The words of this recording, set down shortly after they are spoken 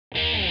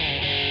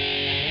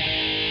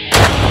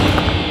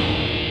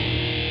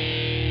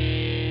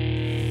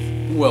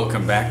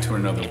Welcome back to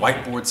another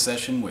whiteboard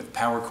session with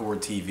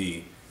Chord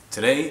TV.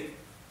 Today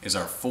is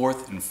our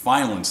fourth and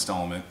final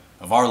installment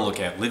of our look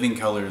at Living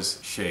Colour's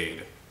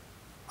Shade.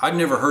 I'd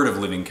never heard of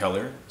Living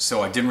Colour,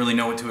 so I didn't really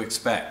know what to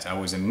expect. I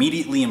was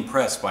immediately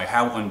impressed by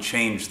how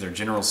unchanged their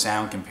general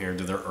sound compared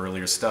to their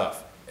earlier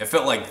stuff. It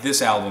felt like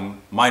this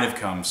album might have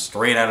come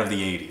straight out of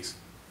the 80s.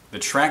 The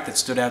track that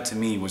stood out to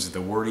me was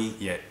the wordy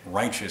yet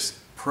righteous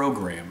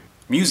Program.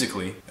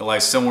 Musically, it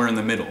lies somewhere in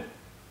the middle.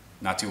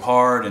 Not too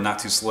hard and not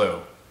too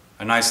slow.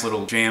 A nice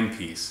little jam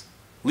piece.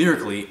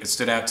 Lyrically, it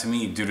stood out to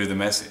me due to the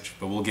message,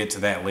 but we'll get to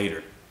that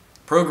later.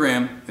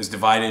 Program is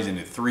divided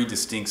into three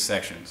distinct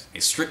sections. A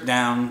stripped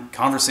down,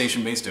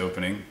 conversation-based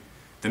opening,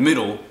 the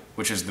middle,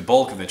 which is the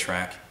bulk of the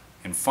track,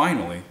 and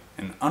finally,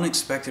 an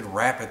unexpected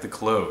rap at the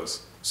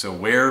close. So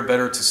where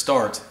better to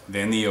start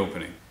than the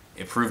opening?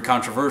 It proved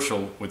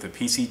controversial with the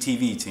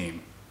PCTV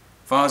team.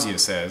 Fazia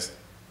says,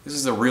 "This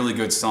is a really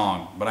good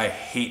song, but I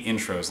hate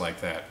intros like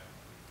that."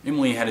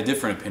 Emily had a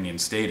different opinion,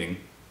 stating,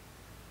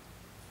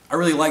 "I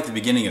really like the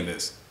beginning of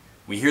this.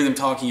 We hear them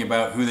talking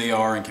about who they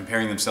are and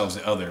comparing themselves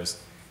to others,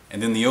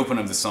 and then the open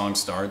of the song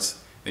starts.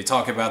 They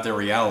talk about their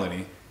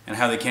reality and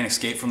how they can't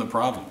escape from the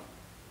problem.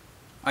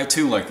 I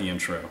too like the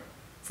intro.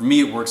 For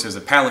me, it works as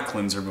a palate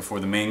cleanser before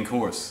the main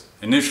chorus.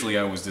 Initially,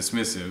 I was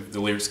dismissive, the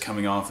lyrics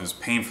coming off as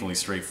painfully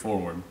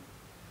straightforward,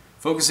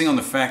 focusing on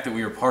the fact that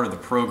we are part of the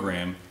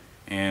program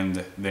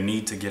and the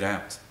need to get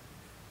out.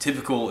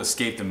 Typical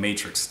escape the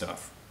matrix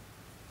stuff.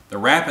 The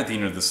rap at the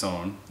end of the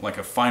song, like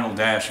a final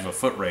dash of a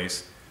foot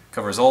race,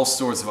 covers all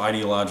sorts of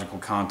ideological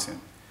content.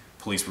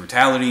 Police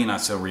brutality,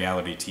 not so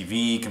reality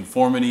TV,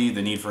 conformity,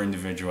 the need for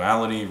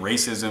individuality,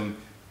 racism.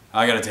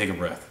 I gotta take a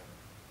breath.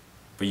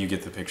 But you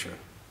get the picture."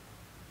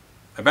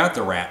 About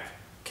the rap,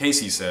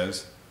 Casey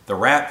says, "The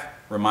rap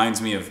reminds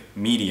me of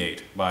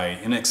Mediate by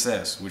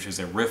INXS, which is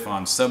a riff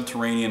on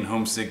Subterranean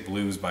Homesick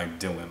Blues by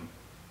Dylan."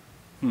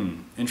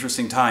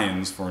 Interesting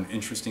tie-ins for an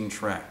interesting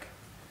track.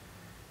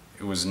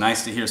 It was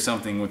nice to hear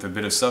something with a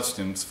bit of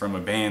substance from a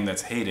band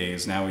that's heyday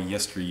is now a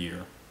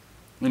yesteryear.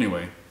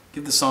 Anyway,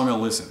 give the song a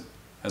listen.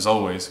 As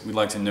always, we'd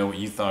like to know what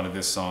you thought of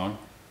this song,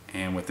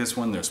 and with this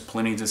one there's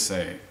plenty to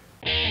say.